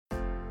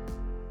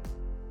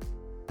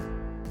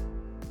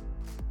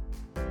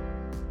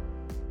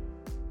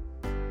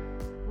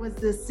was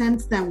this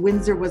sense that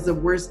Windsor was the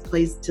worst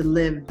place to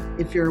live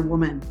if you're a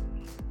woman.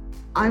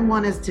 I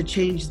want us to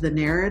change the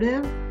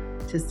narrative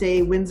to say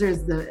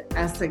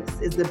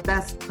Essex is the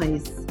best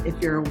place if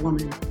you're a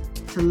woman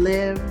to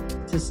live,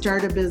 to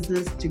start a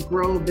business, to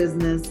grow a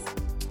business,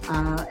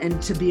 and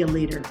to be a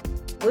leader.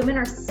 Women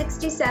are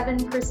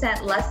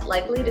 67% less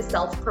likely to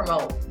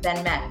self-promote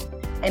than men.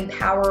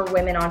 Empower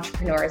women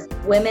entrepreneurs.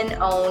 Women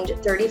owned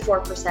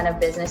 34% of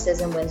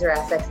businesses in Windsor,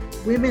 Essex.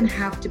 Women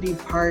have to be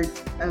part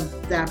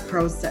of that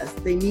process.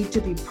 They need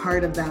to be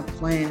part of that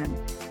plan.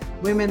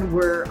 Women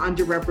were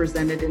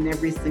underrepresented in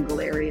every single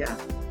area.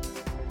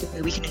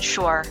 We can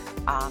ensure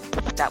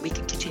that we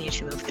can continue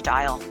to move the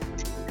dial.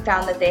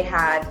 Found that they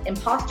had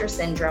imposter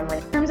syndrome.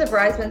 In terms of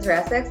Rise Windsor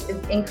Essex,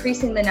 is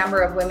increasing the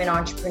number of women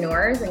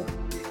entrepreneurs. And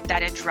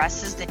that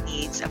addresses the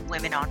needs of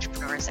women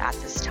entrepreneurs at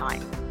this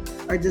time.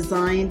 Are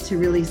designed to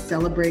really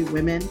celebrate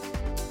women.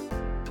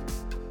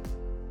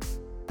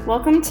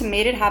 Welcome to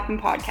Made It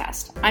Happen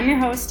podcast. I'm your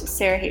host,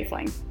 Sarah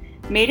Hafling.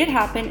 Made It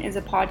Happen is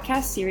a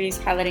podcast series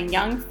highlighting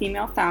young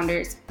female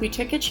founders who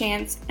took a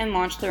chance and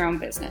launched their own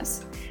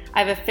business.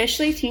 I've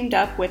officially teamed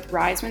up with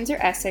Rise Windsor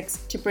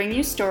Essex to bring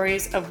you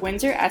stories of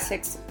Windsor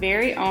Essex's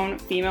very own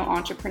female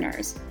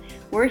entrepreneurs.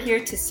 We're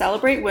here to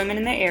celebrate women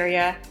in the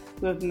area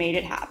who have made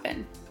it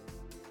happen.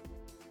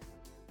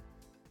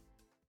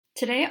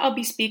 Today I'll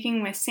be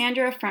speaking with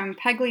Sandra from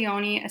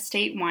Paglioni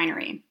Estate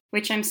Winery,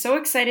 which I'm so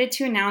excited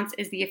to announce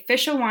is the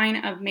official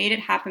wine of Made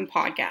It Happen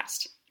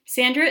podcast.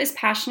 Sandra is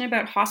passionate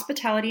about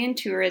hospitality and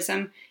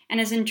tourism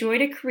and has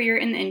enjoyed a career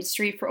in the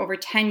industry for over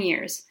 10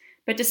 years.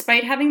 But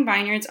despite having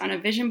vineyards on a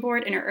vision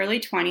board in her early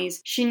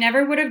 20s, she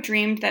never would have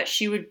dreamed that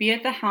she would be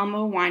at the helm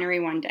of a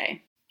winery one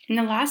day. In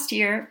the last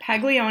year,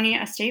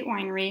 Paglioni Estate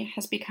Winery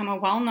has become a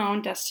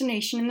well-known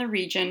destination in the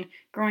region,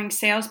 growing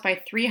sales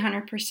by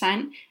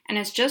 300% and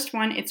has just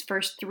won its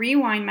first 3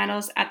 wine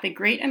medals at the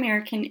Great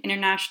American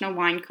International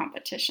Wine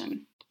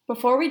Competition.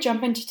 Before we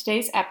jump into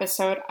today's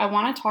episode, I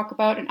want to talk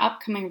about an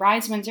upcoming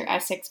Rise Windsor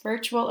Essex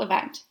virtual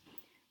event.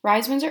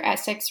 Rise Windsor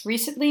Essex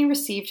recently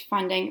received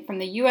funding from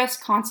the U.S.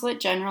 Consulate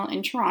General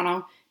in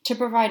Toronto to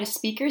provide a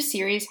speaker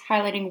series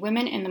highlighting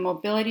women in the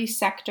mobility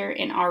sector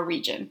in our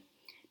region.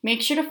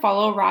 Make sure to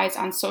follow Rise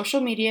on social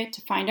media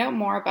to find out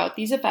more about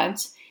these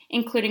events,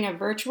 including a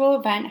virtual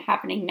event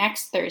happening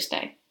next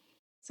Thursday.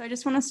 So I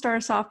just want to start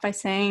us off by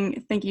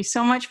saying thank you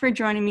so much for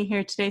joining me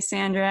here today,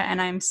 Sandra,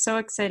 and I'm so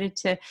excited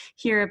to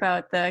hear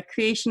about the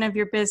creation of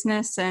your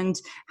business and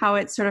how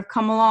it's sort of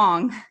come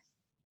along.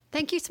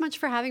 Thank you so much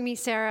for having me,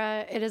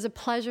 Sarah. It is a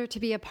pleasure to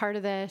be a part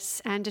of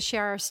this and to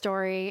share our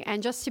story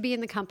and just to be in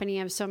the company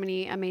of so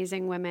many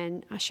amazing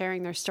women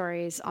sharing their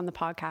stories on the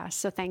podcast.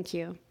 So thank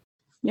you.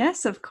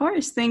 Yes, of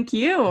course. Thank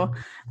you.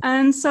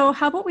 And so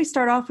how about we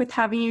start off with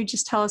having you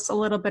just tell us a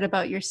little bit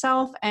about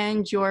yourself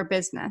and your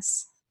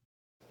business?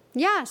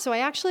 Yeah, so I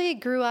actually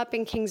grew up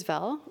in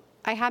Kingsville.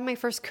 I had my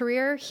first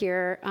career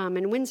here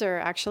in Windsor,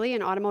 actually,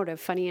 in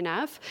automotive, funny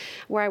enough,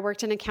 where I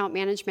worked in account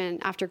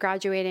management after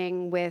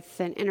graduating with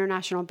an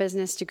international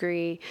business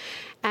degree.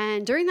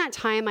 And during that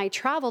time, I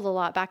traveled a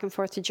lot back and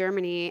forth to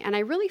Germany, and I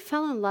really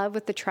fell in love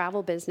with the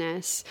travel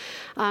business.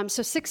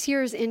 So 6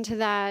 years into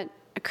that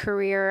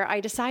career, I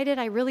decided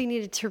I really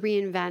needed to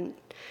reinvent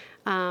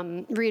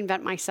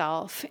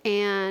myself.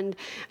 And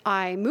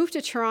I moved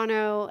to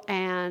Toronto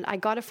and I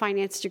got a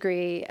finance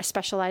degree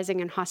specializing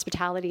in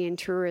hospitality and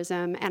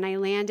tourism. And I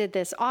landed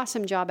this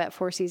awesome job at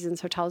Four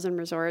Seasons Hotels and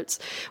Resorts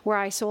where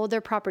I sold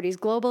their properties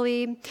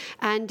globally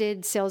and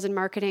did sales and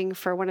marketing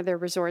for one of their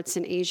resorts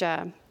in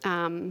Asia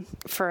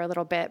for a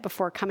little bit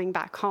before coming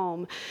back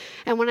home.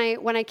 And when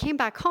I came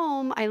back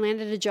home, I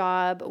landed a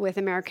job with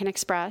American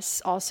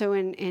Express, also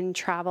in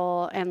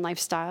travel and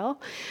lifestyle.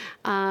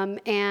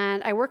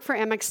 And I work for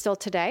Amex still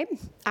today,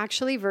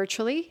 actually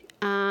virtually.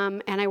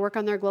 And I work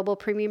on their global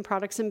premium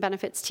products and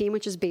benefits team,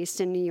 which is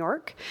based in New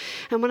York.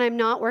 And when I'm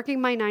not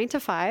working my 9 to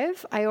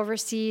 5, I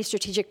oversee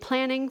strategic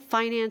planning,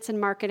 finance, and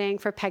marketing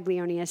for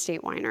Paglioni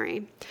Estate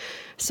Winery.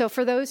 So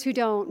for those who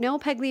don't know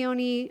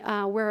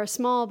Paglioni, we're a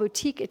small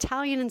boutique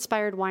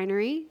Italian-inspired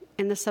winery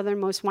in the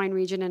southernmost wine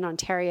region in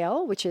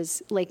Ontario, which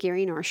is Lake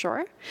Erie North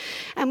Shore.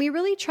 And we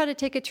really try to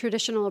take a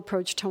traditional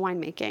approach to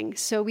winemaking.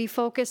 So we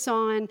focus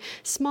on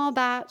small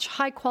batch,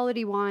 high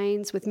quality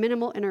wines with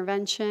minimal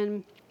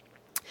intervention.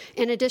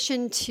 In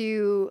addition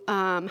to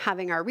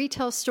having our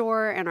retail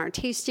store and our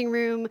tasting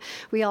room,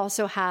 we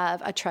also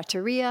have a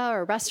trattoria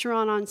or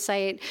restaurant on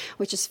site,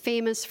 which is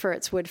famous for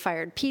its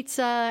wood-fired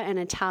pizza and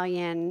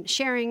Italian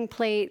sharing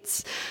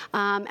plates.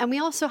 And we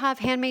also have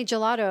handmade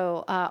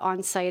gelato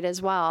on site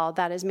as well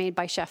that is made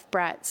by Chef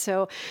Brett.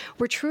 So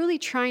we're truly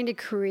trying to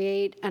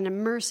create an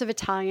immersive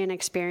Italian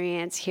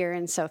experience here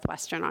in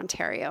southwestern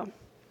Ontario.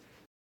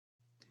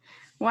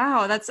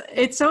 Wow,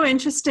 it's so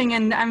interesting.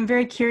 And I'm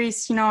very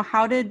curious,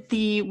 how did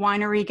the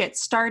winery get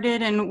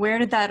started and where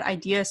did that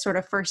idea sort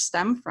of first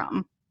stem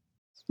from?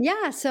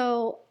 Yeah,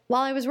 so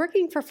While I was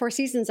working for Four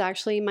Seasons,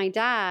 actually, my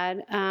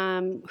dad,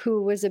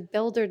 who was a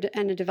builder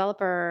and a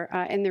developer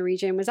in the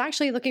region, was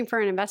actually looking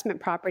for an investment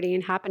property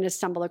and happened to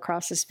stumble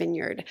across this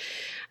vineyard.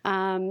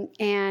 And,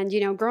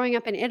 growing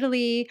up in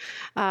Italy,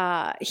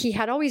 he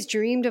had always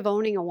dreamed of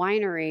owning a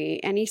winery,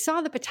 and he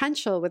saw the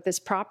potential with this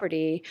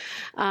property.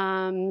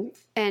 And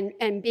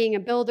being a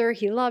builder,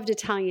 he loved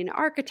Italian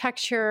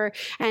architecture.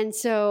 And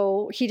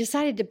so he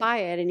decided to buy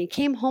it. And he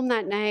came home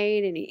that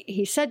night and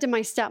he said to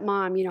my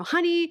stepmom,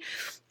 honey,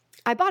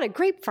 I bought a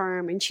grape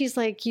farm. And she's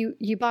like,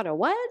 you bought a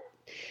what?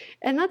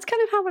 And that's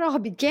kind of how it all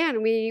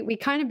began. We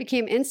kind of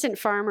became instant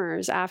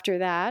farmers after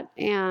that.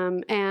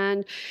 I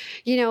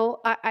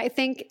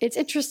think it's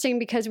interesting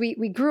because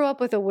we grew up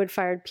with a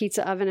wood-fired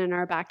pizza oven in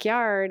our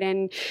backyard.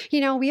 And,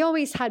 we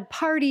always had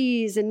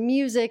parties and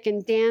music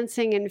and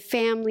dancing and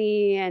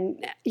family.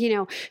 And,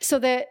 so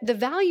the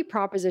value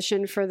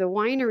proposition for the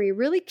winery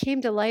really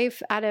came to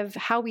life out of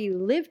how we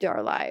lived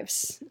our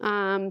lives,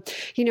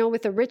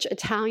 with a rich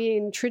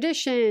Italian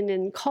tradition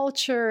and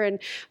culture.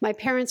 And my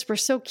parents were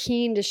so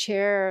keen to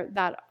share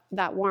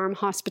that warm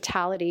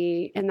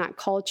hospitality and that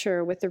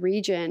culture with the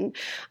region.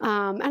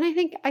 And I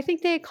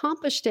think they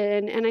accomplished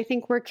it. And I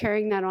think we're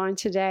carrying that on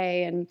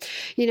today. And,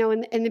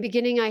 in the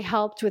beginning, I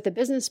helped with the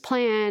business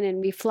plan, and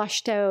we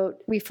fleshed out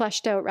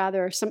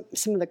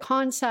some of the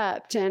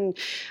concept. And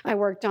I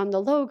worked on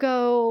the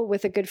logo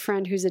with a good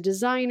friend who's a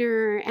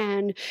designer.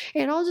 And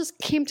it all just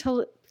came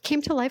to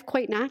life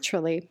quite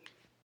naturally.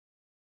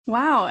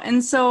 Wow.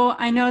 And so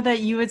I know that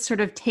you had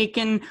sort of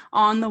taken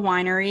on the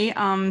winery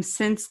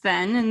since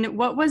then. And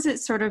what was it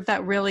sort of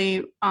that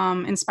really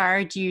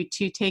inspired you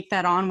to take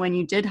that on when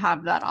you did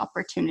have that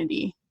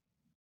opportunity?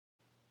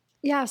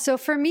 Yeah. So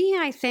for me,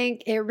 I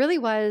think it really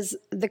was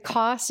the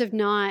cost of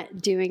not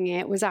doing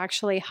it was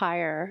actually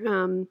higher.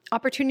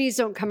 Opportunities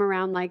don't come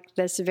around like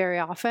this very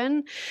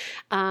often.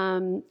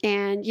 So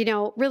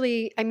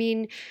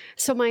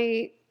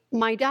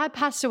my dad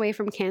passed away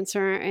from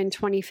cancer in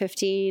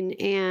 2015,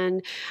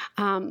 and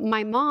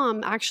my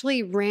mom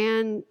actually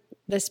ran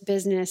this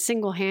business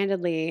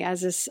single-handedly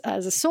as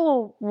a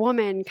sole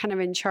woman kind of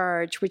in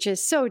charge, which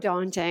is so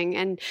daunting.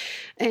 And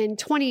in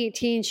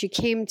 2018, she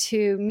came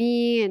to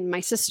me and my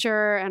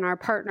sister and our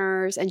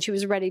partners, and she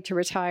was ready to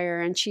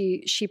retire. And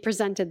she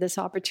presented this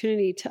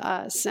opportunity to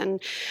us.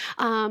 And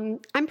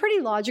I'm pretty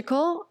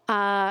logical.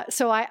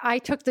 So I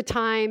took the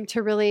time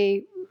to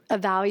really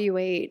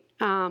evaluate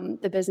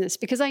the business,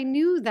 because I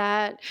knew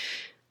that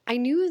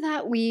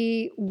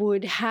we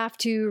would have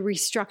to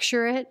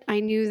restructure it. I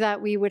knew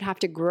that we would have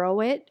to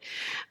grow it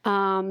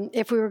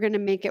if we were going to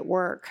make it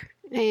work.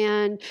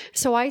 And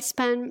so I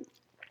spent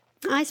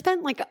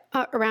like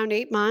around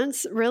 8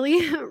 months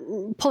really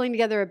pulling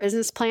together a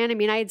business plan. I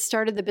mean, I had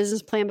started the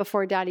business plan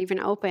before Dad even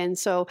opened.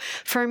 So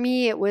for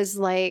me, it was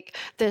like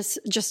this,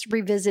 just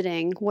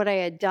revisiting what I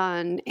had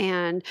done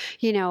and,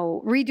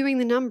 redoing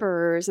the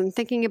numbers and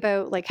thinking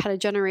about like how to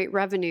generate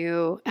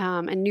revenue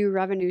and new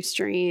revenue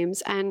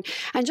streams and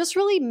just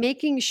really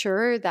making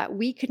sure that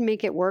we could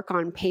make it work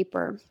on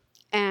paper.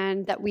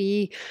 And that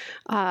we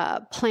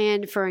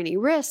planned for any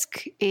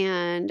risk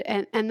and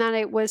that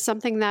it was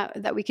something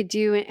that we could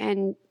do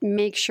and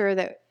make sure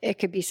that it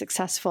could be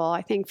successful.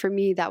 I think for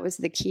me, that was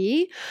the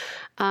key.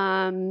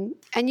 I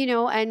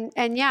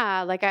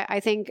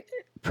think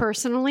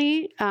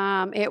personally,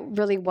 it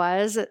really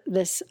was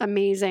this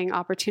amazing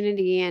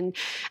opportunity and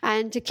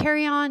to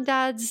carry on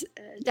Dad's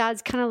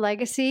kind of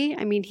legacy.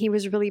 I mean, he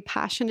was really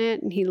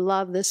passionate and he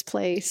loved this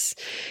place.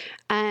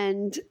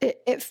 And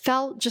it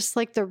felt just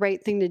like the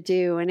right thing to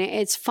do. And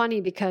it's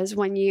funny because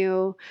when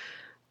you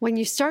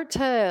start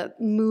to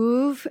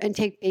move and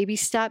take baby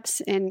steps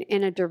in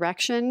a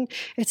direction,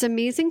 it's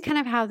amazing kind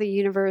of how the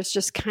universe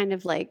just kind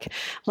of like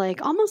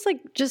almost like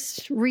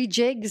just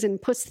rejigs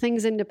and puts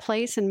things into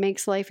place and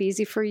makes life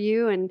easy for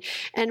you.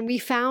 And we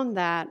found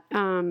that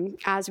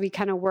as we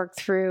kind of worked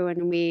through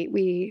and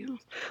we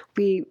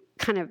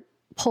kind of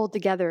pulled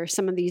together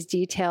some of these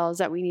details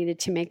that we needed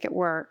to make it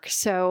work.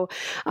 So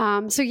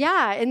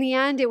yeah, in the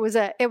end, it was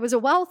a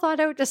well thought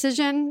out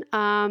decision.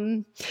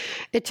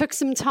 It took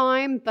some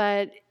time,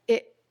 but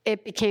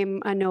it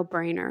became a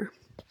no-brainer.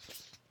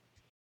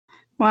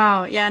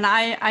 Wow. Yeah. And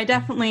I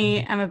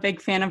definitely am a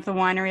big fan of the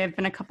winery. I've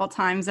been a couple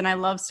times and I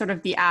love sort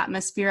of the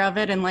atmosphere of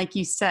it. And like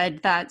you said,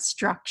 that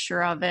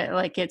structure of it,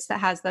 like that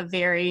has the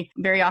very,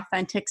 very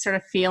authentic sort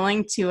of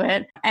feeling to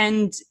it.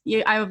 And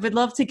I would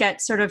love to get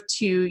sort of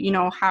to,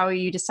 how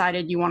you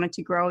decided you wanted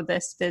to grow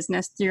this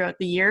business throughout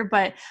the year.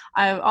 But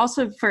I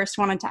also first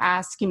wanted to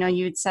ask,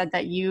 you had said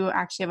that you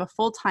actually have a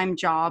full-time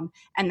job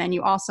and then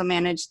you also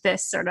manage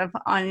this sort of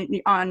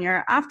on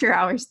your after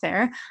hours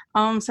there.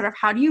 Sort of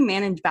how do you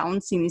manage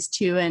balancing these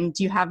two? And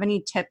do you have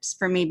any tips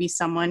for maybe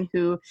someone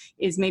who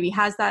is maybe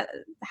has that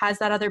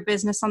other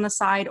business on the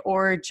side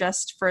or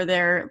just for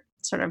their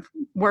sort of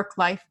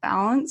work-life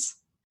balance?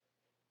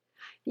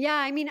 Yeah,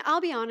 I mean, I'll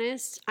be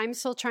honest, I'm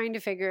still trying to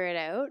figure it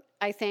out,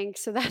 I think.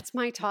 So that's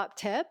my top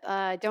tip.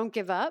 Don't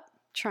give up.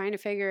 trying to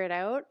figure it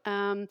out.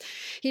 I'm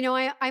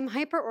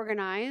hyper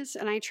organized,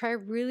 and I try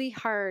really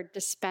hard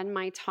to spend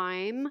my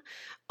time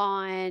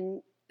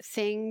on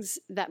things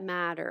that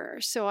matter.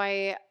 So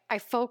I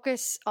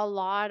focus a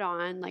lot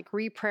on like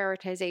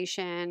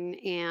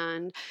reprioritization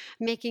and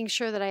making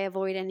sure that I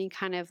avoid any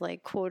kind of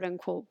like quote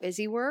unquote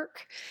busy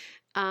work.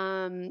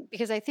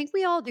 Because I think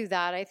we all do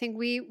that. I think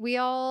we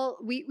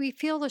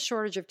feel the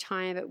shortage of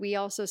time, but we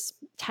also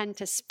tend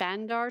to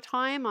spend our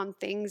time on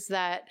things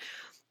that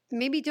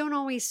maybe don't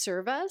always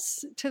serve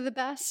us to the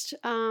best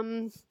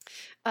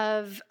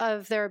of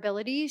their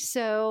ability.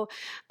 So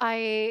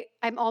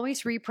I'm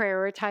always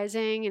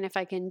reprioritizing, and if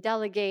I can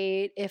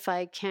delegate, if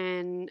I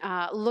can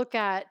look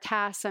at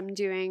tasks I'm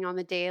doing on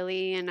the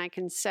daily, and I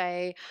can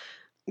say,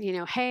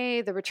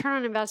 hey, the return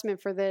on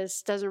investment for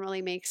this doesn't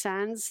really make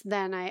sense,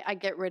 then I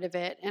get rid of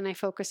it and I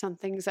focus on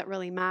things that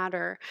really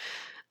matter.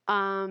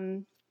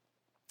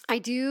 I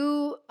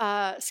do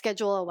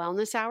schedule a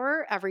wellness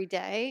hour every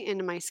day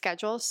into my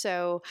schedule.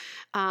 So,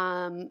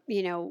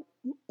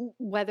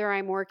 whether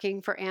I'm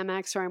working for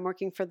Amex or I'm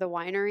working for the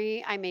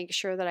winery, I make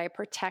sure that I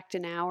protect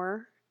an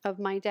hour of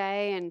my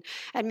day, and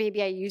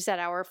maybe I use that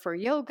hour for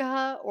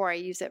yoga, or I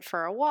use it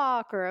for a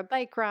walk or a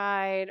bike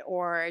ride,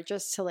 or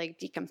just to like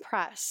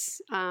decompress.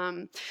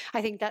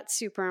 I think that's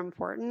super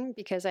important,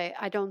 because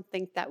I don't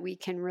think that we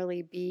can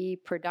really be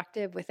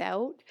productive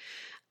without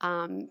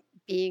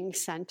being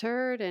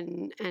centered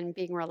and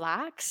being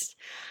relaxed.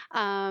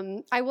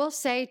 I will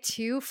say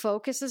too,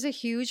 focus is a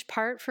huge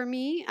part for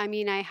me. I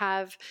mean, I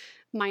have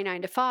my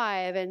 9 to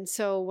 5. And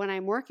so when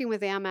I'm working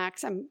with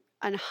Amex, I'm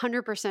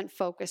 100%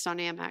 focused on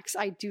Amex.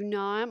 I do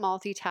not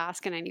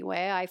multitask in any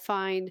way. I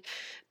find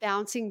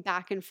bouncing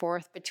back and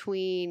forth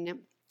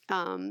between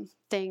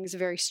things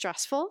very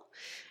stressful.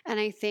 And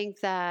I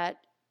think that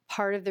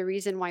part of the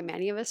reason why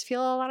many of us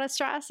feel a lot of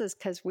stress is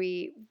because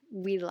we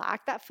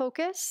lack that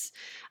focus.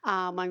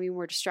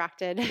 We're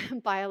distracted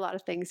by a lot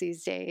of things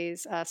these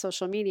days,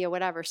 social media,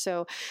 whatever.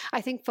 So I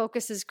think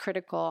focus is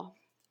critical.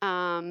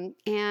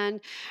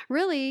 And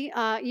really,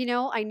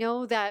 I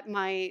know that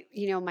my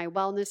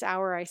wellness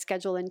hour, I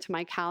schedule into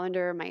my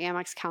calendar, my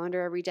Amex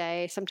calendar every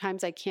day.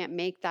 Sometimes I can't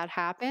make that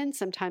happen.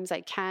 Sometimes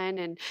I can.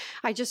 And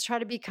I just try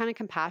to be kind of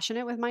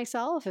compassionate with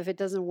myself. If it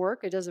doesn't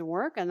work, it doesn't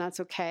work. And that's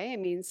okay. I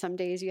mean, some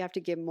days you have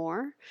to give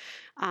more.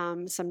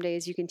 Some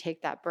days you can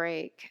take that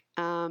break.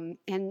 And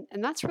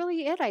that's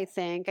really it, I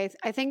think.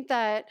 I think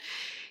that,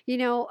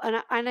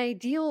 an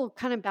ideal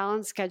kind of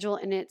balanced schedule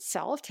in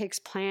itself takes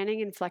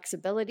planning and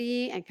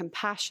flexibility and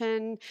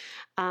compassion.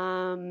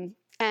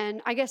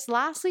 And I guess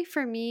lastly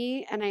for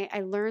me, and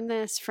I learned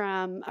this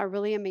from a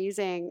really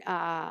amazing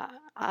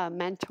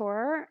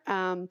mentor,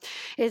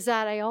 is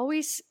that I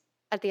always,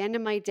 at the end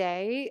of my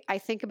day, I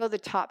think about the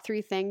top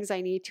 3 things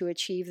I need to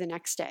achieve the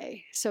next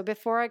day. So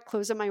before I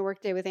close up my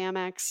workday with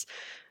Amex,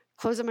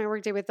 close up my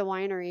workday with the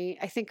winery,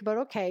 I think about,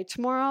 okay,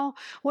 tomorrow,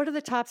 what are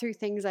the top 3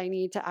 things I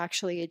need to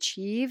actually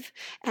achieve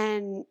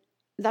and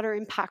that are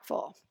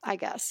impactful, I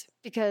guess,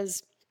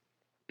 because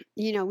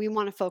we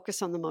want to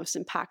focus on the most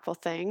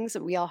impactful things.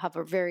 We all have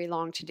a very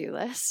long to-do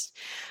list.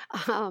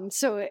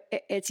 So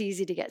it's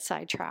easy to get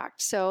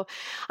sidetracked. So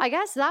I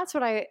guess that's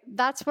what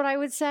I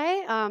would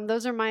say.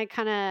 Those are my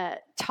kind of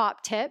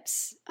top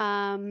tips.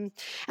 And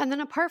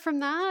then apart from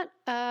that,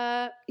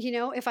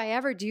 if I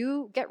ever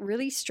do get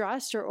really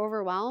stressed or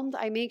overwhelmed,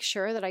 I make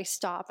sure that I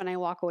stop and I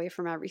walk away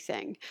from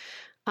everything.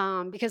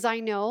 Because I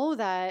know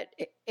that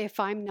if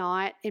I'm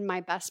not in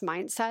my best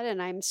mindset and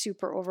I'm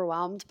super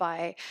overwhelmed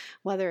by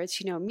whether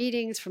it's,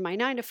 meetings for my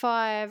 9 to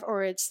 5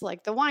 or it's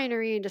like the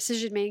winery and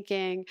decision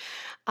making,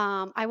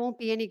 I won't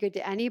be any good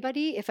to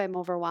anybody if I'm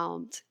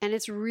overwhelmed. And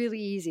it's really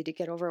easy to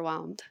get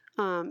overwhelmed.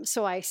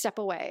 So I step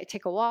away, I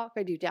take a walk,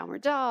 I do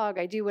downward dog,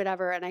 I do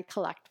whatever, and I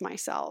collect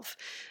myself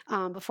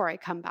before I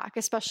come back,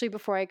 especially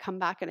before I come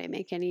back and I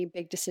make any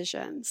big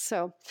decisions.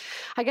 So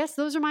I guess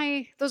those are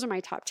my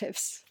top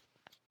tips.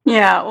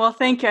 Yeah, well,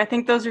 thank you. I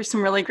think those are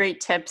some really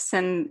great tips,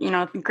 and,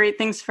 great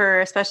things for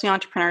especially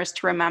entrepreneurs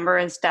to remember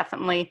is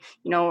definitely,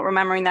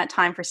 remembering that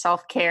time for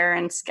self-care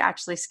and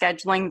actually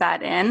scheduling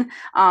that in,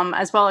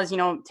 as well as,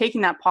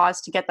 taking that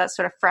pause to get that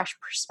sort of fresh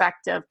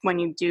perspective when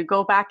you do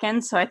go back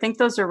in. So I think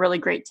those are really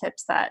great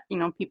tips that,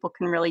 people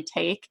can really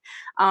take.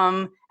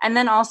 And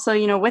then also,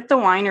 with the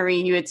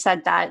winery, you had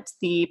said that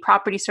the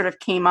property sort of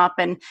came up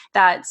and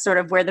that's sort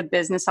of where the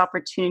business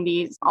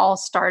opportunities all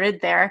started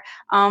there.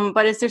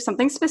 But is there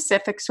something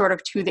specific sort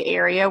of to the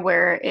area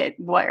where it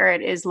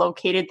is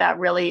located that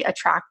really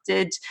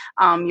attracted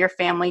your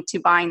family to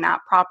buying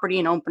that property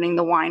and opening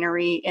the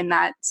winery in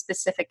that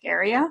specific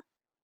area?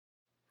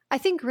 I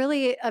think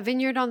really a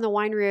vineyard on the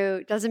wine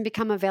route doesn't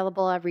become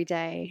available every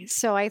day.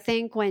 So I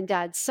think when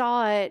Dad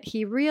saw it,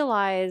 he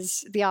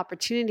realized the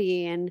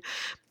opportunity, and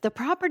the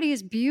property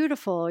is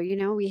beautiful.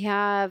 We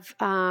have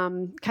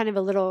kind of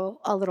a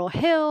little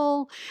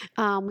hill.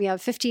 We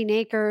have 15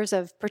 acres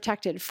of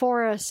protected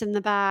forest in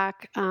the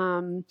back.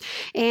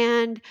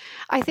 And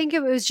I think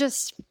it was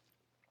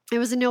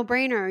a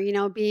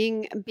no-brainer,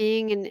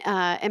 being an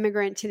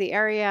immigrant to the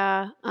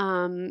area.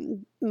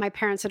 my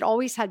parents had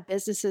always had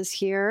businesses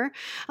here.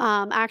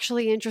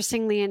 Actually,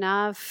 interestingly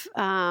enough,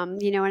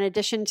 in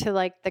addition to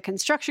like the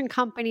construction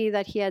company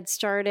that he had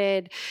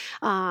started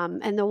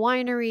and the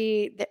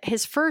winery,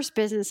 his first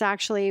business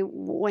actually,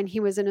 when he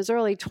was in his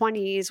early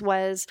 20s,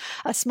 was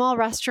a small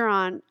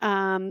restaurant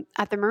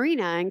at the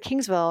marina in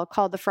Kingsville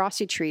called the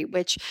Frosty Treat,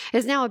 which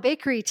is now a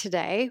bakery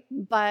today.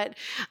 But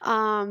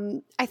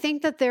I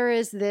think that there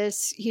is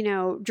this,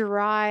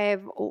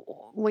 drive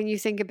when you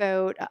think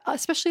about,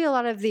 especially a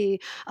lot of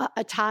the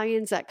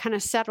Italians that kind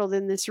of settled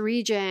in this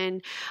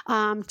region,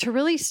 to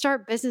really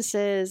start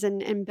businesses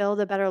and build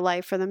a better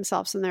life for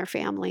themselves and their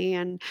family.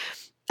 And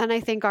I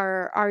think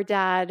our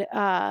dad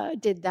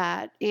did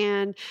that.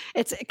 And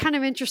it's kind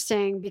of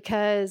interesting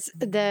because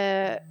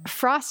the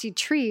Frosty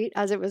Treat,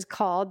 as it was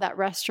called, that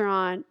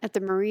restaurant at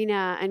the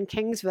marina in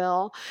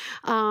Kingsville,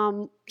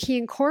 he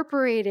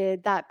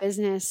incorporated that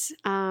business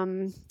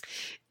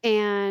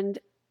and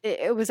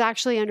it was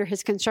actually under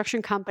his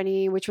construction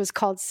company, which was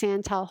called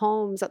Santel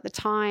Homes at the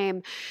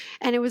time.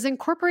 And it was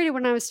incorporated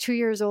when I was 2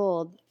 years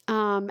old.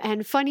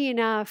 And funny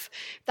enough,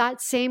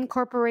 that same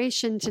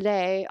corporation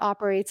today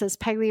operates as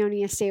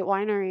Paglioni Estate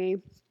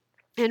Winery.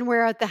 And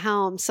we're at the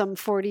helm some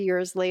 40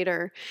 years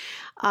later.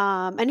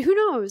 And who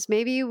knows,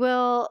 maybe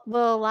we'll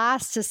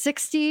last to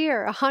 60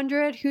 or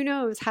 100. Who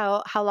knows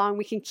how long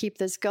we can keep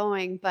this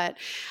going. But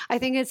I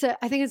think it's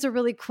a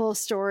really cool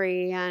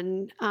story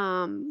and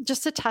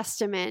just a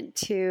testament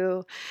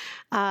to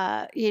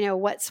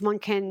what someone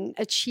can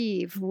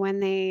achieve when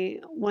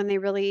they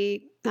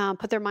really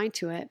put their mind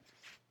to it.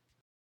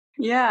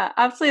 Yeah,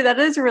 absolutely. That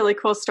is a really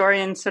cool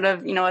story. And sort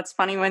of, it's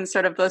funny when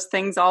sort of those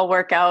things all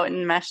work out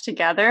and mesh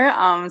together.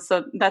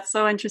 So that's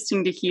so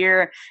interesting to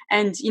hear.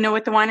 And,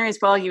 with the winery as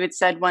well, you had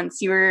said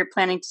once you were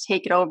planning to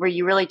take it over,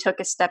 you really took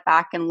a step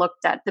back and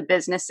looked at the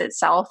business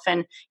itself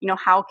and,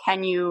 how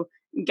can you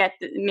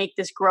make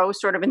this grow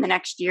sort of in the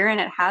next year? And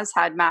it has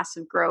had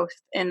massive growth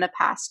in the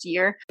past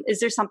year. Is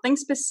there something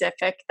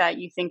specific that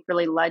you think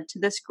really led to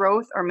this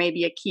growth or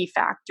maybe a key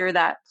factor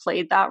that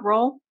played that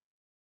role?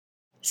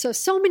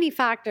 So many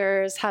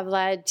factors have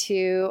led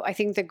to, I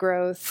think, the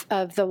growth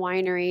of the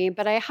winery.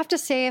 But I have to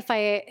say, if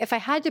I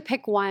had to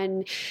pick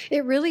one,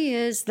 it really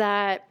is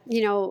that,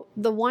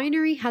 the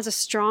winery has a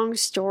strong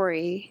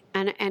story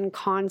and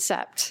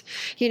concept.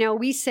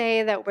 We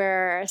say that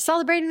we're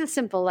celebrating the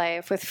simple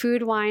life with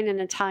food, wine, and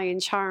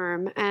Italian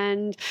charm.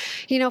 And,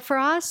 for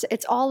us,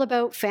 it's all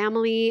about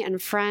family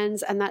and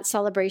friends and that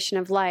celebration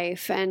of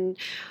life. And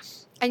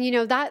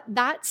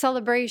that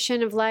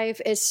celebration of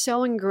life is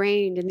so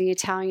ingrained in the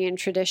Italian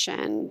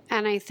tradition.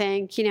 And I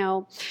think,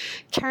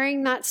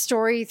 carrying that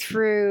story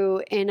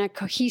through in a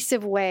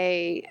cohesive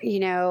way,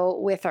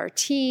 with our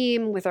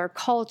team, with our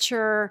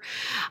culture,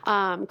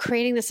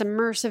 creating this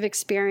immersive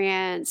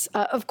experience.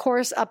 Of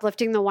course,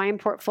 uplifting the wine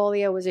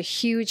portfolio was a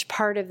huge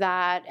part of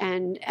that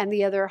and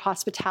the other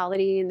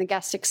hospitality and the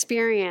guest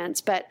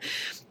experience. But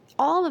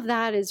all of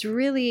that is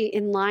really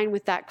in line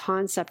with that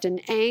concept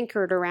and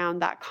anchored around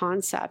that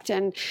concept.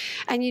 And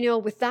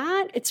with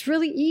that, it's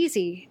really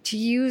easy to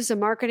use the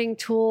marketing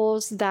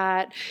tools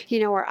that,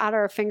 are at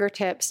our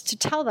fingertips to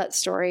tell that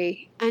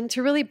story and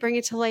to really bring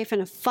it to life in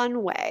a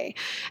fun way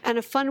and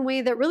a fun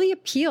way that really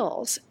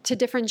appeals to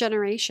different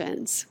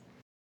generations.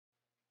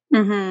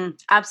 Mm-hmm.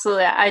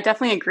 Absolutely. I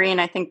definitely agree. And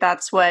I think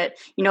that's what,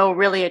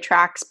 really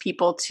attracts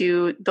people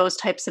to those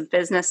types of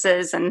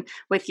businesses and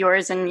with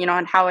yours and,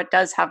 and how it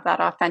does have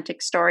that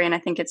authentic story. And I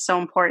think it's so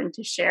important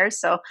to share.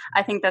 So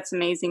I think that's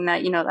amazing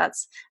that,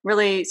 that's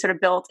really sort of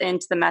built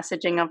into the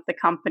messaging of the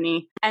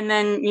company. And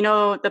then,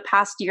 the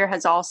past year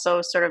has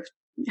also sort of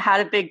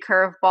had a big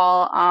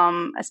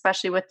curveball,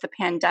 especially with the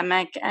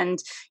pandemic. And,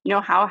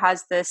 how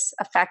has this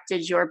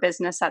affected your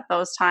business at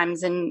those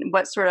times? And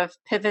what sort of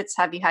pivots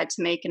have you had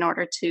to make in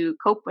order to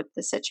cope with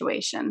the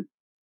situation?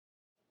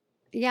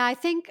 Yeah, I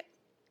think,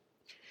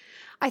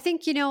 I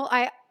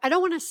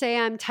don't want to say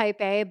I'm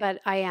type A, but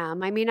I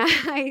am. I mean,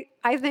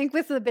 I think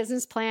with the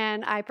business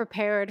plan, I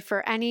prepared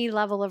for any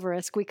level of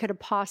risk we could have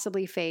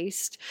possibly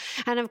faced.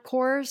 And of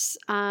course,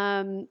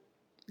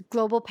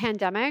 global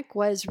pandemic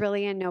was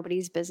really in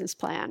nobody's business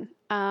plan.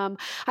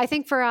 I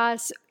think for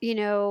us,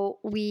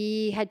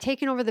 we had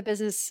taken over the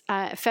business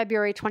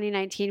February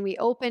 2019. We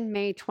opened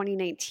May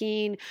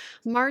 2019.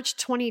 March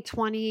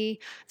 2020,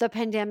 the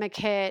pandemic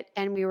hit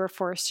and we were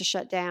forced to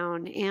shut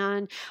down.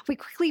 And we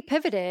quickly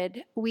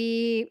pivoted.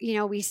 We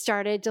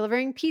started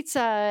delivering pizza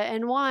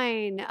and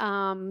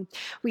wine.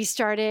 We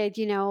started,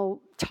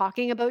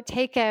 talking about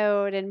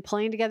takeout and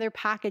pulling together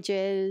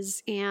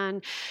packages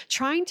and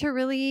trying to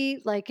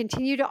really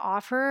continue to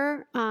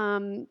offer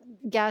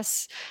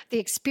guests the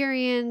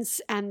experience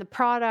and the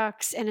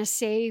products in a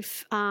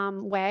safe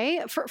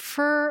way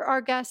for our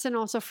guests and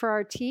also for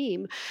our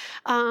team.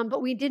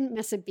 But we didn't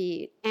miss a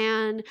beat.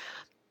 And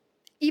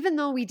even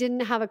though we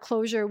didn't have a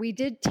closure, we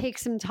did take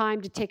some time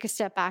to take a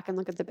step back and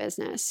look at the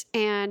business.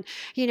 And,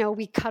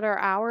 we cut our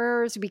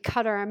hours, we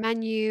cut our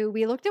menu,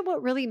 we looked at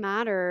what really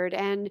mattered.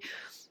 And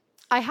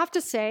I have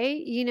to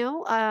say,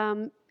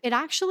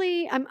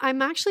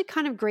 I'm actually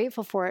kind of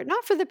grateful for it,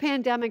 not for the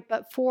pandemic,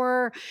 but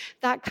for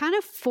that kind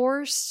of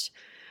forced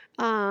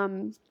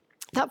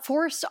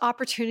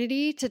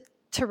opportunity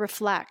to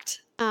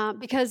reflect.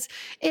 Because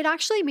it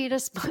actually made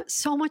us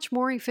so much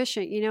more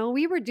efficient.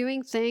 We were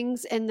doing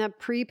things in the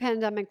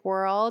pre-pandemic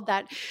world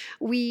that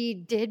we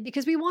did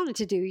because we wanted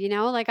to do,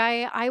 like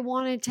I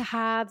wanted to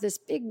have this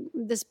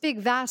big,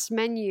 vast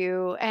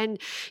menu. And,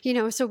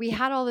 so we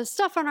had all this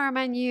stuff on our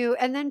menu,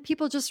 and then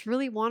people just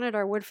really wanted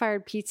our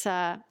wood-fired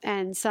pizza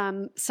and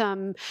some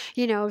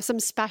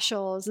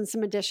specials and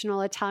some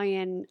additional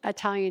Italian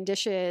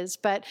dishes.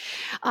 But,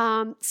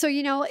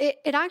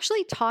 it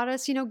actually taught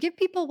us, give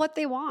people what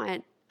they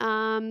want.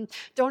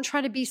 Don't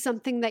try to be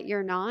something that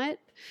you're not.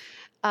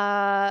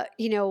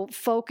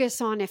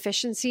 Focus on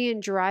efficiency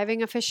and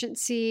driving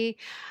efficiency.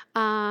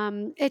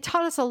 It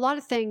taught us a lot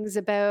of things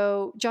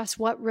about just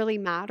what really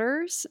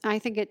matters. I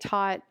think it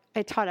taught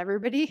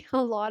everybody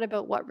a lot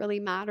about what really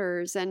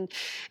matters. And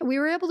we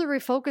were able to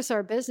refocus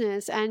our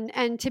business.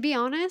 And to be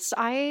honest,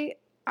 I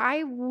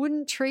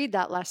wouldn't trade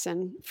that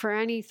lesson for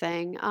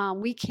anything.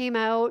 We came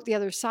out the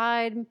other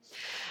side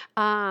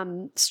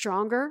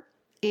stronger.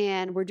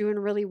 And we're doing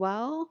really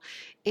well,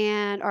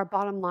 and our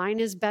bottom line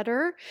is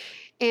better.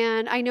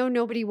 And I know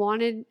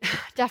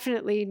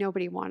definitely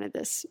nobody wanted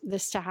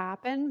this to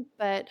happen,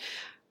 but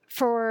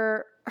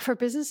for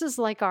businesses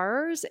like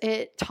ours,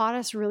 it taught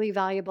us really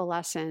valuable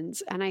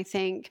lessons. And I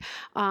think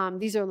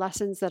these are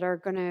lessons that are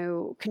going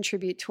to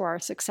contribute to our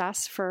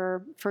success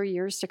for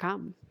years to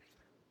come.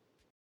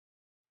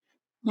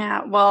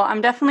 Yeah, well,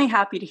 I'm definitely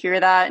happy to hear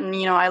that. And,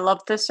 I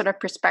love the sort of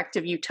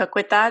perspective you took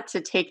with that,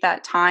 to take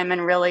that time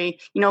and really,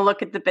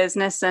 look at the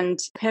business and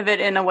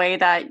pivot in a way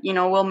that,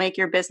 will make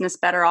your business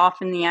better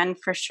off in the end,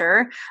 for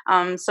sure.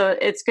 So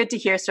it's good to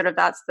hear sort of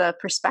that's the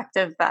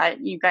perspective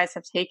that you guys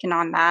have taken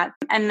on that.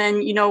 And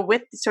then,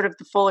 with sort of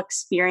the full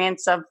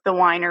experience of the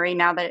winery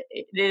now that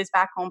it is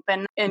back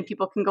open and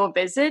people can go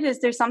visit, is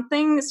there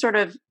something sort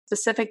of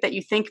specific that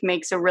you think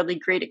makes a really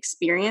great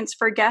experience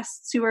for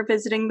guests who are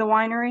visiting the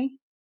winery?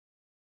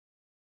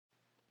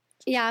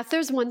 Yeah, if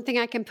there's one thing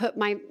I can put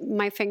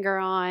my finger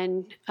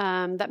on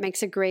that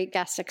makes a great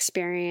guest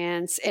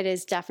experience, it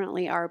is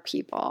definitely our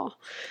people.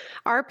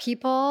 Our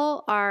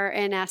people are,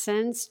 in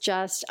essence,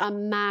 just a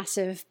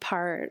massive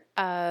part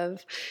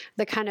of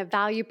the kind of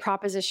value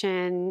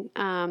proposition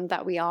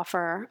that we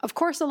offer. Of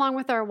course, along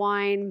with our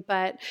wine,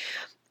 but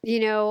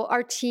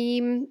our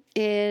team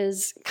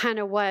is kind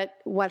of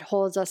what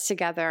holds us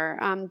together.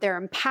 They're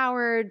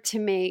empowered to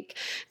make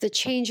the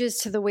changes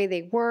to the way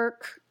they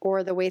work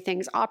or the way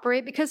things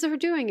operate because they're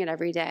doing it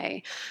every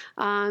day.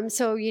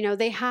 So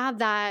they have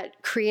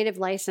that creative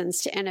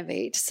license to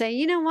innovate, to say,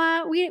 you know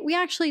what, we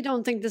actually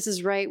don't think this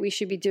is right. We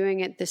should be doing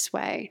it this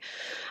way.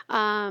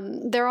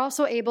 They're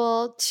also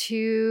able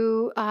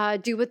to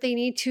do what they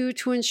need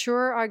to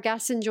ensure our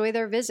guests enjoy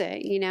their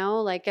visit.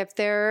 Like if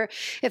there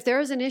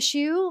is an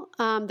issue,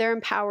 they're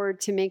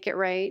empowered to make it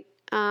right.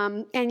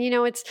 And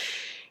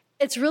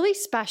it's really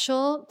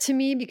special to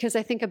me because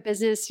I think a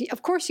business,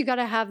 of course, you got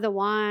to have the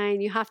wine,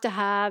 you have to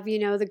have,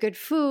 the good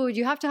food,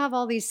 you have to have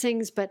all these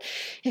things. But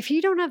if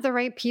you don't have the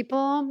right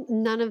people,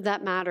 none of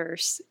that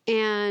matters.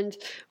 And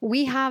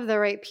we have the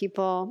right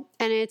people,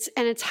 and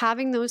it's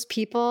having those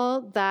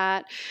people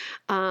that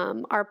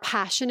are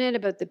passionate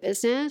about the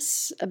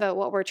business, about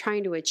what we're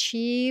trying to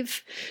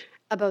achieve,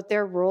 about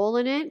their role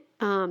in it.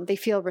 They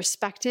feel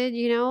respected,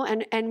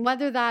 and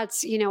whether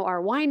that's,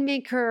 our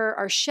winemaker,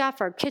 our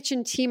chef, our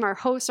kitchen team, our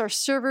hosts, our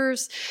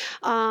servers,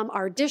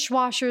 our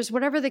dishwashers,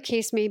 whatever the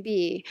case may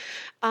be,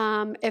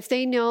 if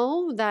they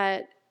know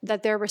that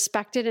they're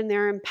respected and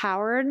they're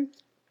empowered,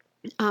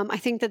 I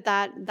think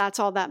that's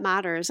all that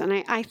matters.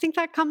 And I think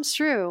that comes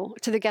through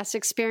to the guest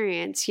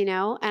experience,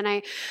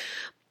 and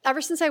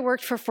ever since I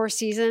worked for Four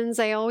Seasons,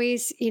 I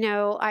always,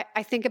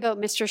 I think about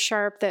Mr.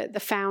 Sharp, the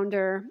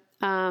founder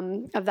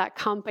of that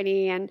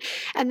company, and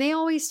they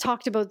always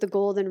talked about the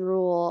golden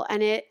rule,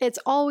 and it's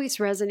always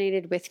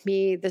resonated with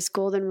me, this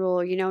golden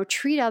rule,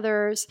 treat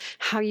others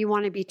how you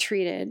want to be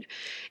treated.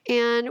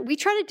 And we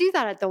try to do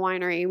that at the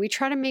winery. We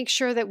try to make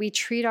sure that we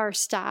treat our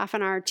staff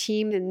and our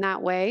team in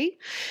that way.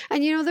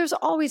 And there's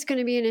always going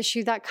to be an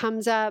issue that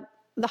comes up.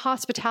 The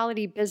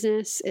hospitality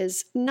business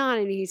is not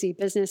an easy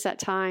business at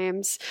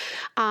times,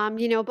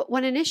 but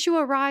when an issue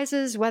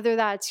arises, whether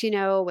that's,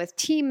 with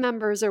team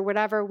members or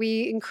whatever,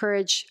 we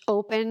encourage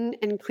open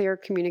and clear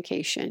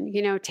communication.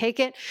 Take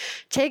it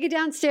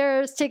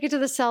downstairs, take it to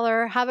the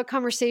cellar, have a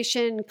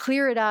conversation,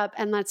 clear it up,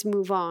 and let's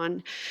move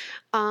on.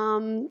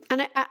 And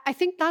I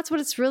think that's what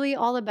it's really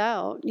all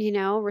about,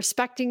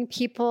 respecting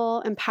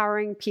people,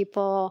 empowering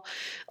people,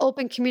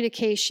 open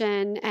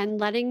communication, and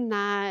letting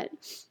that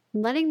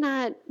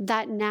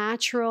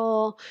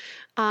natural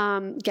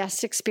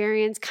guest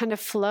experience kind of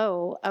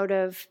flow out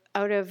of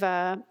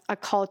a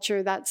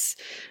culture that's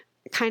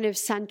kind of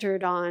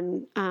centered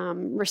on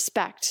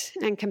respect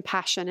and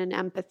compassion and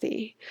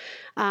empathy.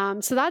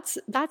 So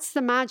that's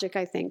the magic,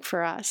 I think,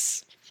 for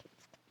us.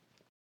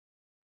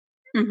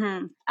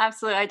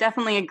 Absolutely. I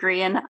definitely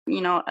agree. And,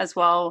 as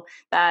well,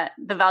 that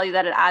the value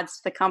that it adds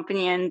to the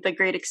company and the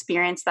great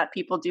experience that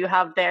people do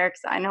have there,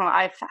 because I know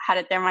I've had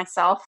it there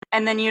myself.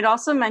 And then you'd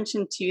also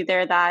mentioned too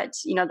there that,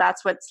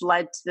 that's what's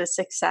led to the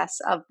success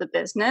of the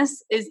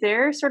business. Is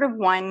there sort of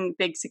one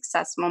big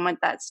success moment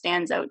that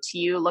stands out to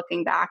you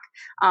looking back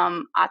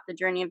at the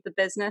journey of the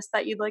business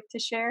that you'd like to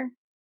share?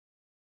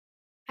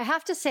 I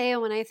have to say,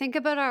 when I think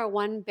about our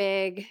one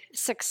big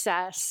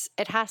success,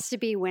 it has to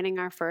be winning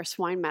our first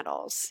wine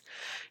medals.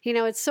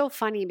 It's so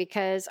funny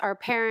because our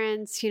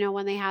parents,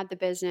 when they had the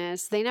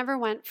business, they never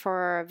went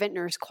for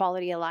Vintners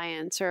Quality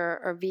Alliance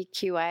or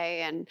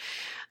VQA.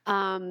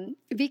 And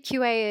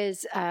VQA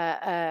is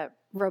a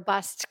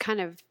robust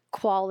kind of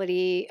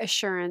quality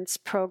assurance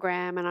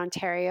program in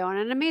Ontario, and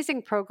an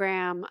amazing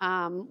program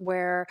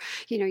where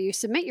you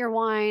submit your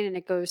wine and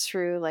it goes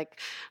through like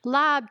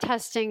lab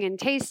testing and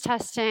taste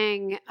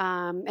testing,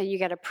 and you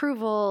get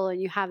approval, and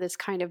you have this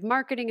kind of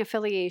marketing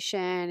affiliation,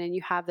 and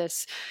you have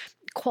this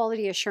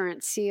quality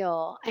assurance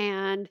seal.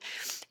 And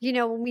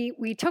when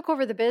we took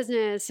over the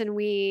business, and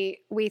we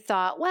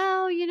thought,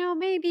 well,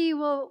 maybe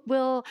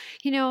we'll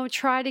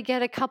try to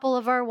get a couple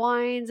of our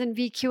wines in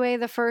VQA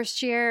the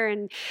first year.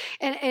 And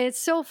it's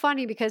so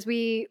funny because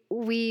we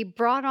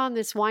brought on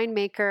this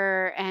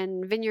winemaker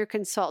and vineyard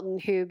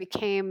consultant who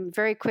became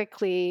very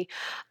quickly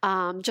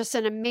just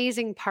an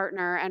amazing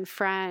partner and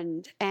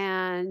friend.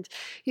 And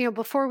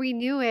before we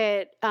knew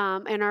it,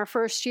 in our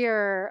first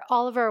year,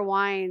 all of our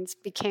wines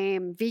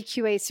became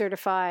VQA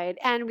certified,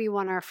 and we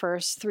won our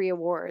first 3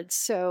 awards.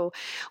 So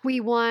we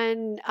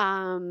won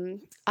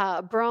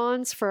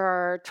bronze for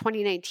our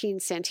 2019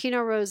 Santino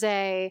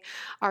Rosé,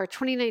 our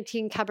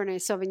 2019 Cabernet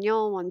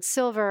Sauvignon won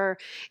silver,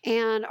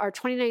 and our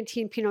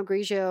 2019 Pinot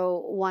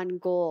Grigio won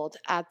gold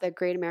at the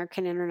Great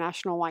American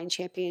International Wine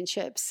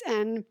Championships.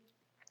 And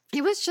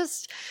it was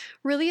just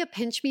really a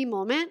pinch me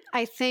moment.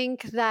 I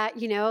think that,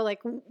 like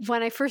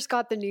when I first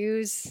got the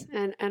news,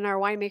 and our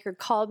winemaker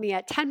called me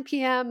at 10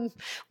 p.m.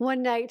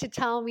 one night to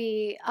tell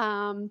me,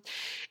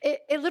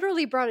 it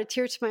literally brought a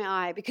tear to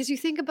my eye, because you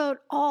think about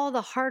all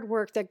the hard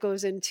work that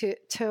goes into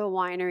a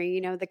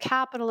winery, the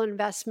capital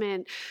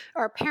investment,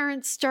 our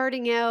parents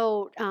starting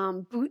out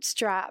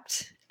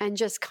bootstrapped, and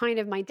just kind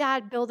of my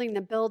dad building the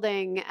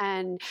building,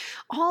 and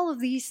all of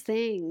these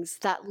things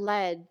that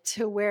led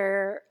to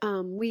where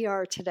we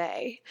are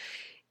today.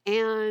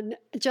 And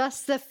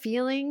just the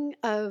feeling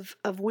of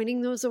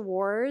winning those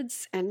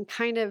awards and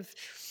kind of,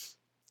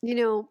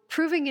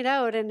 proving it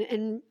out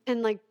and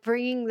like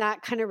bringing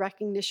that kind of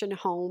recognition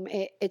home,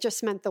 it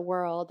just meant the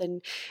world.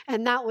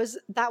 And that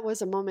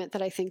was a moment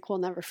that I think we'll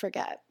never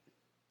forget.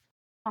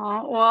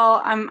 Oh,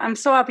 well, I'm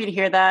so happy to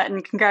hear that,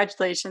 and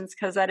congratulations,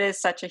 because that is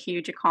such a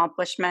huge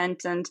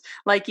accomplishment. And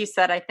like you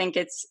said, I think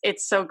it's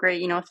so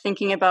great,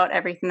 thinking about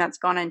everything that's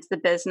gone into the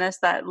business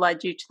that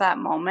led you to that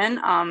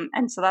moment.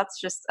 And so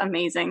that's just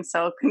amazing.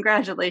 So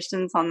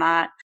congratulations on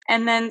that.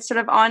 And then sort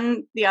of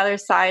on the other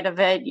side of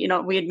it,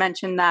 we had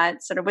mentioned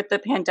that sort of with the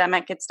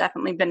pandemic, it's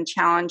definitely been a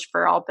challenge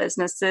for all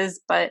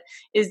businesses. But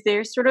is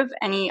there sort of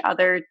any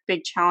other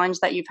big challenge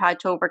that you've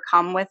had to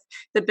overcome with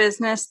the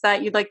business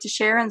that you'd like to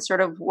share, and sort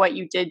of what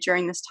you did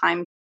during this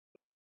time?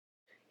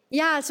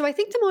 Yeah, so I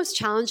think the most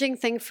challenging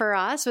thing for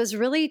us was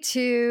really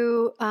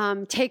to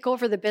take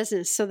over the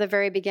business. So the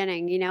very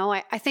beginning,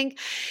 I think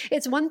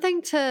it's one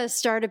thing to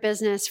start a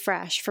business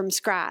fresh from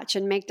scratch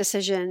and make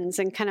decisions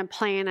and kind of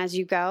plan as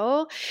you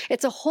go.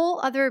 It's a whole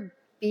other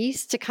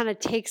beast to kind of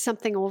take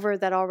something over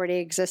that already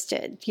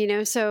existed,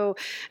 So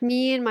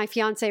me and my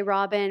fiance,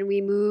 Robin, we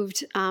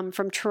moved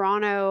from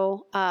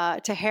Toronto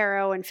to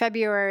Harrow in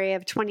February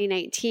of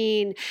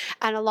 2019.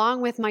 And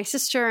along with my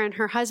sister and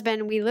her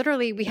husband, we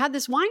had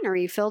this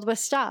winery filled with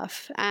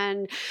stuff,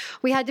 and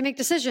we had to make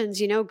decisions,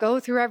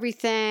 go through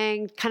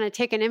everything, kind of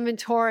take an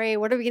inventory.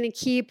 What are we going to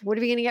keep? What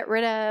are we going to get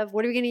rid of?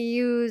 What are we going to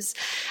use?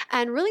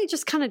 And really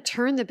just kind of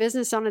turn the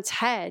business on its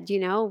head.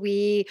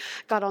 We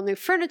got all new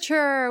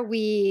furniture,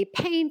 we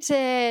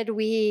painted,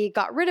 we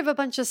got rid of a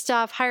bunch of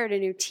stuff, hired a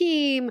new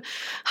team,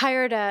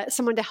 hired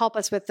someone to help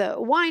us with the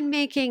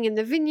winemaking in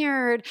the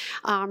vineyard,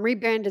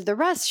 rebranded the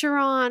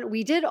restaurant.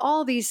 We did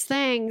all these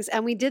things,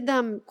 and we did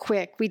them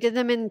quick. We did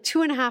them in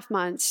 2.5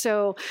 months.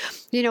 So,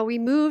 we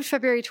moved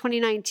February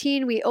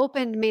 2019. We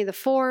opened May the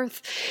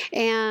 4th,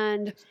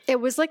 and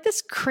it was like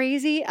this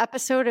crazy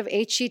episode of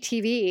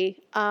HGTV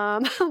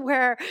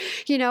where,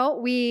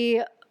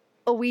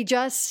 we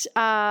just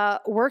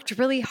worked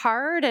really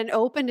hard and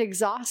opened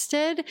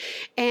exhausted,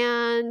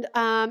 and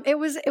it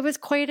was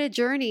quite a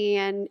journey.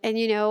 And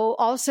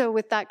also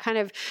with that kind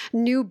of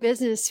new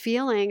business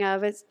feeling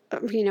of it,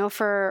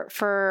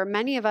 for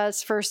many of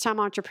us first time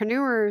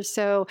entrepreneurs.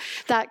 So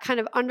that kind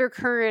of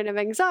undercurrent of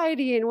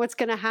anxiety and what's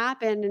going to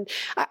happen. And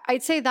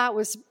I'd say that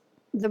was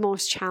the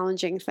most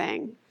challenging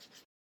thing.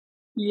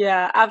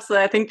 Yeah,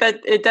 absolutely. I think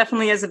that it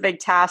definitely is a big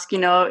task.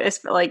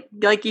 It's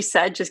like you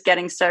said, just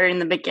getting started in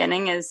the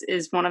beginning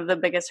is one of the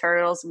biggest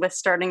hurdles with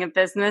starting a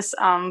business.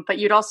 But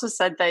you'd also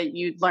said that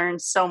you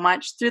learned so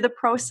much through the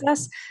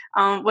process.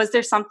 Was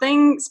there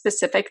something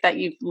specific that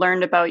you've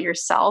learned about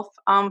yourself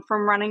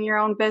from running your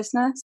own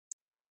business?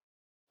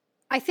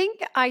 I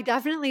think I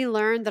definitely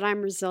learned that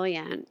I'm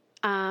resilient.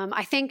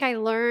 I think I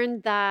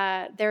learned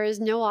that there is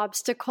no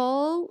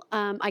obstacle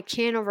I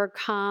can't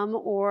overcome,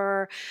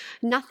 or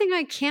nothing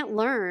I can't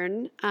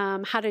learn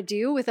how to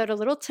do without a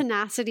little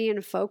tenacity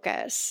and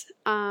focus.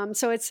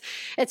 So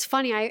it's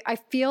funny. I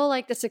feel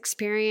like this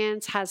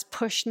experience has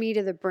pushed me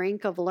to the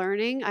brink of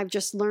learning. I've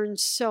just learned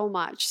so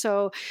much.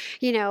 So,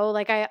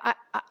 like I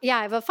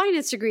have a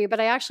finance degree, but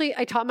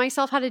I taught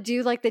myself how to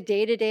do like the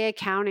day-to-day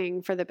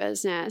accounting for the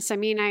business. I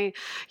mean,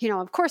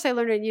 of course I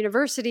learned it in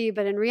university,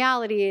 but in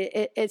reality,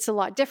 it's a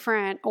lot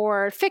different.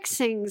 Or fix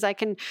things. I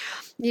can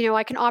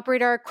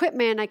operate our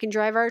equipment. I can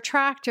drive our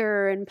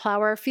tractor and plow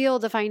our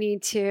field if I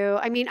need to.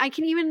 I mean, I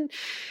can even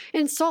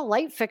install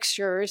light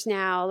fixtures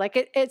now.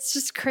 Like it's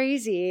just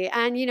crazy.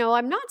 And,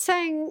 I'm not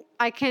saying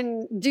I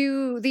can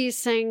do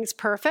these things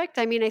perfect.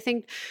 I mean, I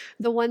think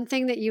the one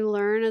thing that you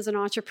learn as an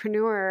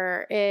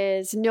entrepreneur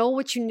is know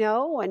what you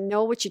know and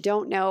know what you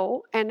don't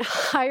know, and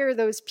hire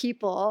those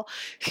people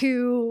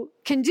who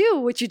can do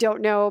what you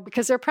don't know,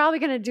 because they're probably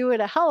going to do it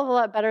a hell of a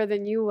lot better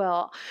than you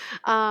will.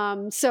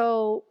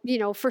 So,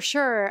 for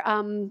sure,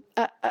 I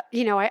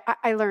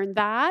learned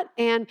that.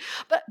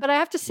 But I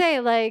have to say,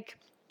 like,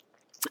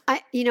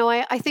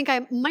 I think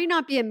I might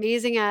not be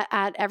amazing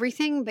at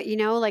everything, but,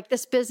 like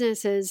this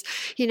business is,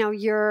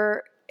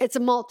 it's a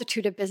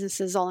multitude of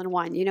businesses all in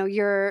one.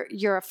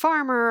 You're a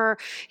farmer,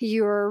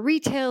 you're a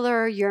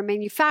retailer, you're a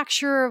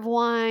manufacturer of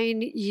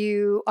wine,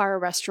 you are a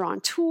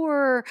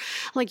restaurateur,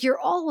 like you're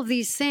all of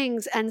these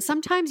things. And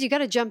sometimes you got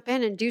to jump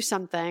in and do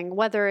something,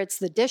 whether it's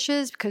the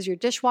dishes because your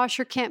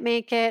dishwasher can't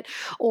make it,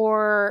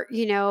 or,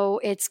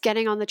 it's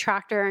getting on the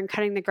tractor and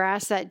cutting the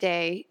grass that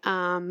day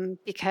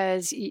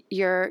because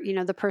you're,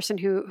 the person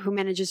who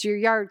manages your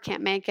yard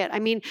can't make it. I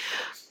mean,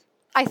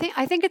 I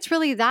think it's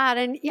really that.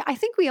 And I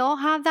think we all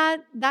have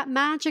that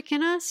magic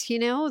in us,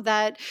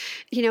 that,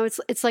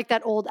 it's like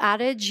that old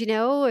adage,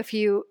 if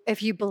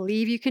you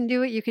believe you can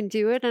do it, you can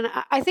do it. And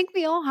I think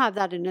we all have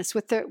that in us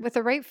with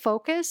the right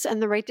focus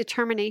and the right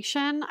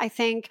determination. I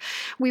think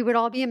we would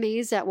all be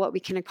amazed at what we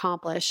can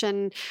accomplish.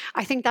 And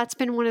I think that's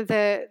been one of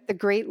the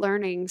great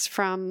learnings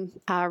from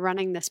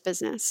running this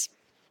business.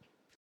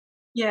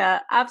 Yeah,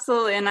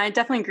 absolutely. And I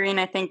definitely agree. And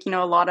I think, a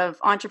lot of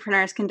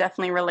entrepreneurs can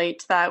definitely relate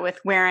to that with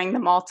wearing the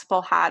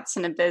multiple hats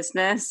in a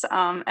business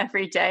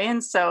every day.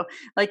 And so,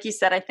 like you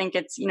said, I think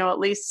it's, at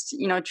least,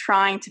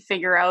 trying to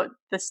figure out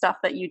the stuff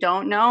that you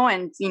don't know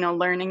and,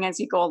 learning as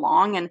you go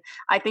along. And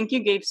I think you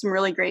gave some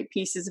really great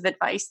pieces of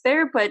advice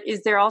there. But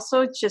is there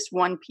also just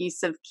one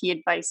piece of key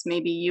advice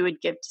maybe you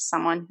would give to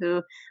someone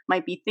who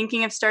might be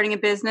thinking of starting a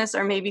business,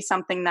 or maybe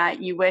something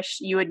that you wish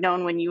you had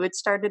known when you had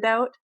started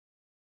out?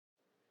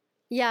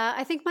 Yeah,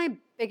 I think my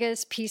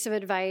biggest piece of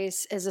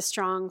advice is a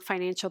strong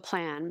financial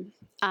plan.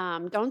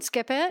 Don't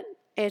skip it.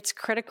 It's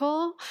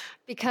critical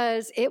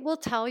because it will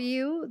tell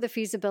you the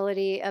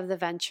feasibility of the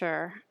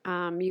venture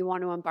you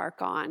want to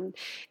embark on.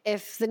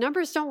 If the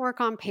numbers don't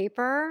work on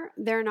paper,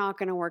 they're not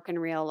going to work in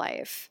real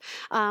life.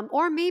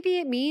 Or maybe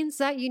it means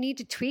that you need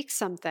to tweak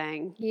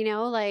something.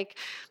 Like,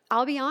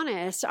 I'll be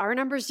honest, our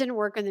numbers didn't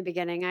work in the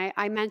beginning.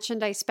 I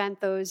mentioned I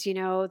spent those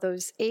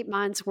 8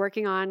 months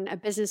working on a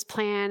business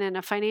plan and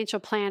a financial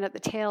plan at the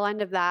tail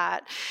end of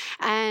that.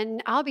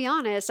 And I'll be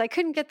honest, I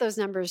couldn't get those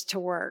numbers to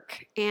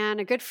work. And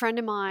a good friend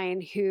of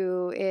mine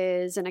who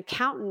is an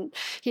accountant,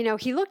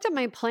 he looked at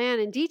my plan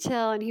in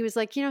detail and he was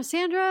like,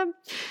 Sandra,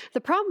 the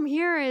problem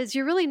here is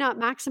you're really not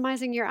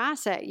maximizing your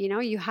asset.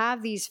 You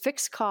have these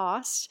fixed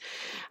costs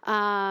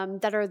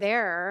that are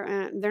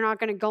there. They're not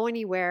going to go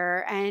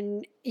anywhere.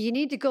 And you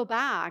need to go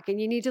back and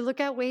you need to look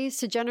at ways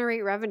to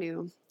generate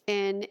revenue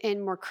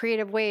in more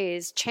creative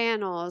ways,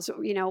 channels,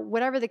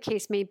 whatever the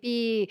case may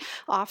be,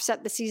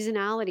 offset the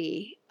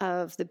seasonality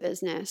of the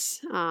business,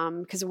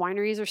 because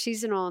wineries are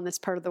seasonal in this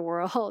part of the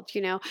world,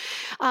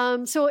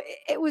 So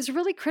it was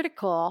really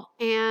critical.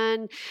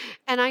 And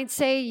I'd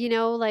say,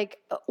 like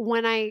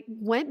when I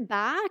went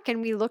back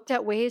and we looked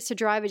at ways to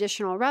drive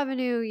additional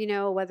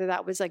revenue, whether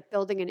that was like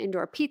building an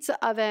indoor pizza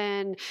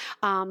oven,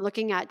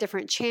 looking at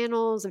different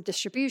channels of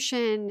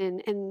distribution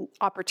and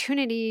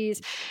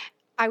opportunities,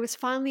 I was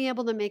finally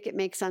able to make it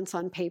make sense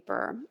on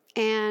paper.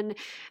 And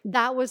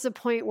that was the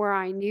point where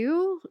I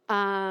knew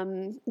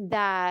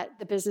that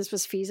the business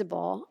was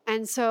feasible.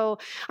 And so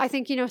I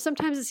think,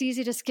 sometimes it's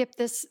easy to skip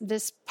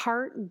this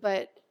part,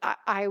 but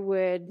I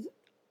would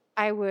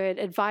I would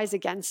advise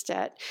against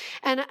it.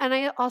 And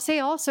I'll say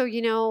also,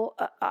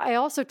 I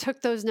also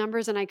took those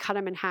numbers and I cut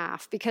them in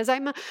half, because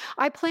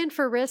I planned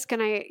for risk,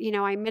 and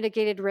I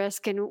mitigated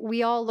risk, and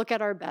we all look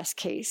at our best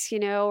case,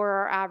 or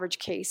our average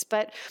case.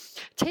 But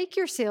take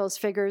your sales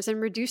figures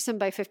and reduce them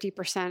by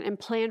 50% and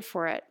plan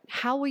for it.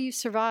 How will you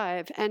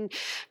survive? And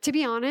to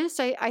be honest,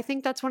 I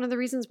think that's one of the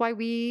reasons why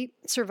we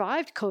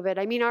survived COVID.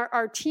 I mean,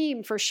 our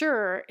team for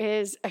sure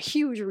is a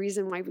huge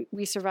reason why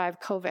we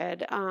survived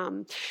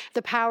COVID.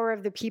 The power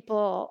of the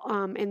people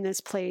in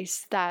this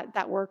place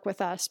that work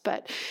with us.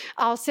 But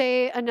I'll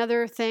say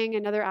another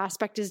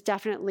aspect is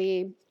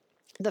definitely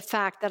the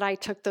fact that I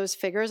took those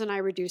figures and I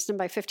reduced them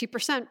by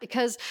 50%,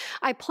 because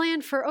I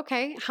planned for,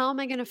 okay, how am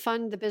I going to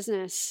fund the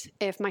business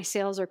if my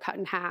sales are cut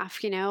in half?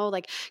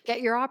 Like,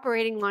 get your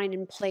operating line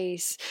in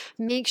place,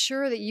 make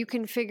sure that you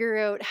can figure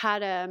out how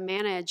to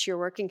manage your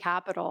working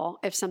capital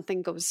if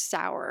something goes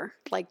sour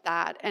like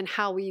that, and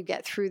how will you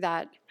get through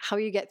that? How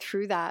you get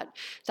through that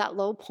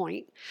low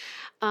point.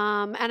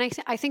 And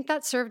I think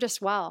that served us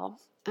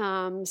well.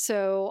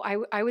 So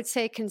I would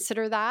say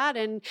consider that,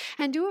 and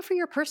do it for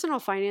your personal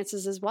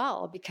finances as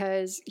well,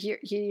 because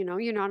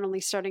you're not only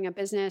starting a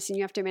business and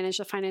you have to manage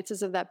the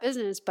finances of that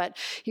business, but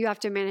you have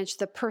to manage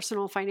the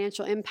personal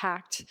financial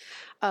impact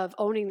of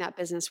owning that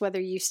business,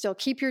 whether you still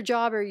keep your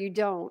job or you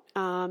don't.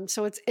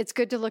 So it's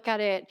good to look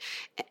at it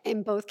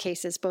in both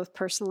cases, both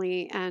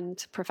personally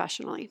and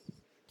professionally.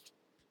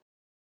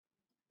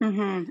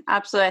 Mm-hmm.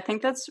 Absolutely. I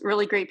think that's a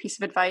really great piece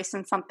of advice,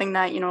 and something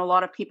that, a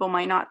lot of people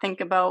might not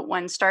think about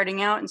when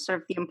starting out, and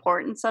sort of the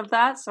importance of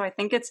that. So I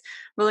think it's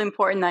really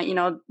important that,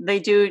 they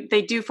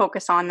do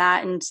focus on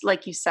that. And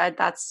like you said,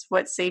 that's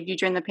what saved you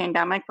during the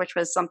pandemic, which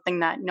was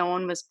something that no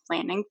one was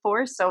planning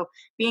for. So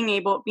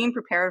being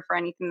prepared for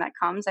anything that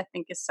comes, I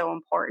think, is so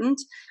important.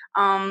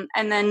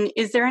 And then,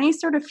 is there any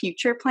sort of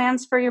future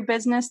plans for your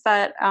business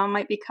that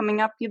might be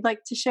coming up you'd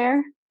like to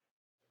share?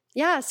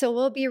 Yeah, so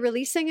we'll be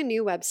releasing a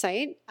new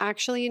website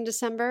actually in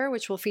December,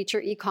 which will feature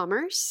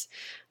e-commerce.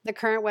 The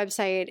current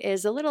website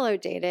is a little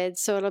outdated,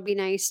 so it'll be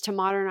nice to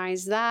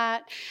modernize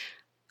that.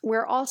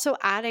 We're also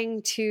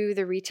adding to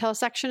the retail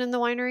section in the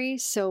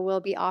winery, so we'll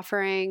be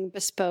offering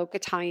bespoke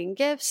Italian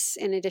gifts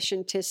in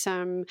addition to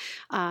some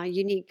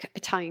unique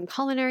Italian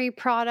culinary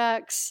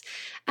products.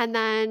 And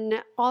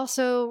then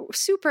also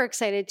super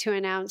excited to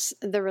announce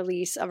the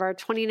release of our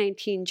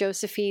 2019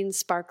 Josephine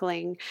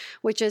Sparkling,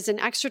 which is an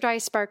extra dry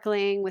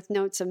sparkling with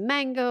notes of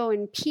mango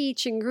and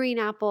peach and green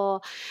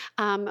apple,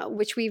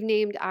 which we've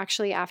named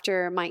actually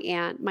after my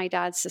aunt, my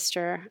dad's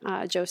sister,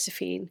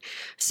 Josephine.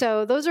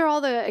 So those are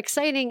all the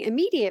exciting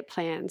immediate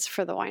plans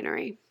for the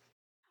winery.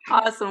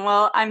 Awesome.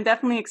 Well, I'm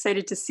definitely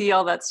excited to see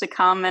all that's to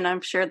come, and I'm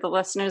sure the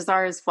listeners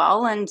are as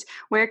well. And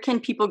where can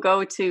people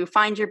go to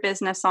find your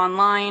business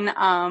online,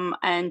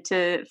 and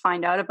to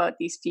find out about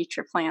these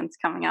future plans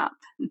coming up?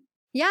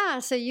 Yeah,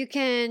 so you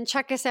can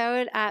check us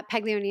out at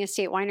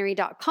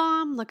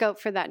PaglioniEstateWinery.com. Look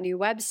out for that new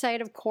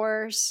website, of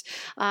course.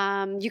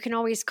 You can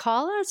always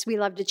call us. We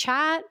love to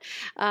chat,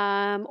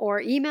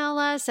 or email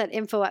us at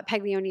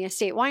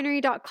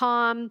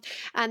info@PaglioniEstateWinery.com.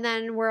 And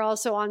then we're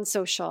also on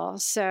social.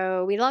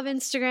 So we love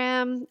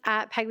Instagram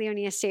at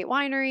Paglioni Estate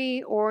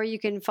Winery, or you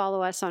can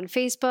follow us on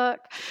Facebook.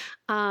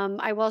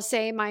 I will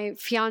say my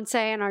fiance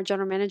and our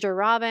general manager,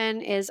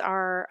 Robin, is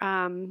our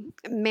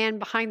man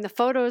behind the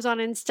photos on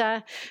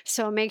Insta.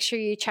 So make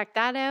sure you check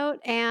that out,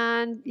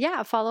 and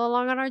follow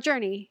along on our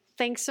journey.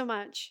 Thanks so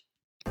much.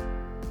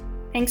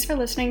 Thanks for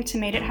listening to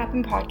Made It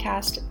Happen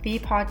podcast, the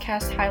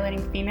podcast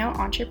highlighting female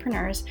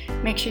entrepreneurs.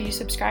 Make sure you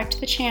subscribe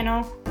to the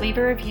channel, leave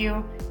a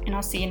review, and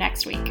I'll see you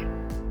next week.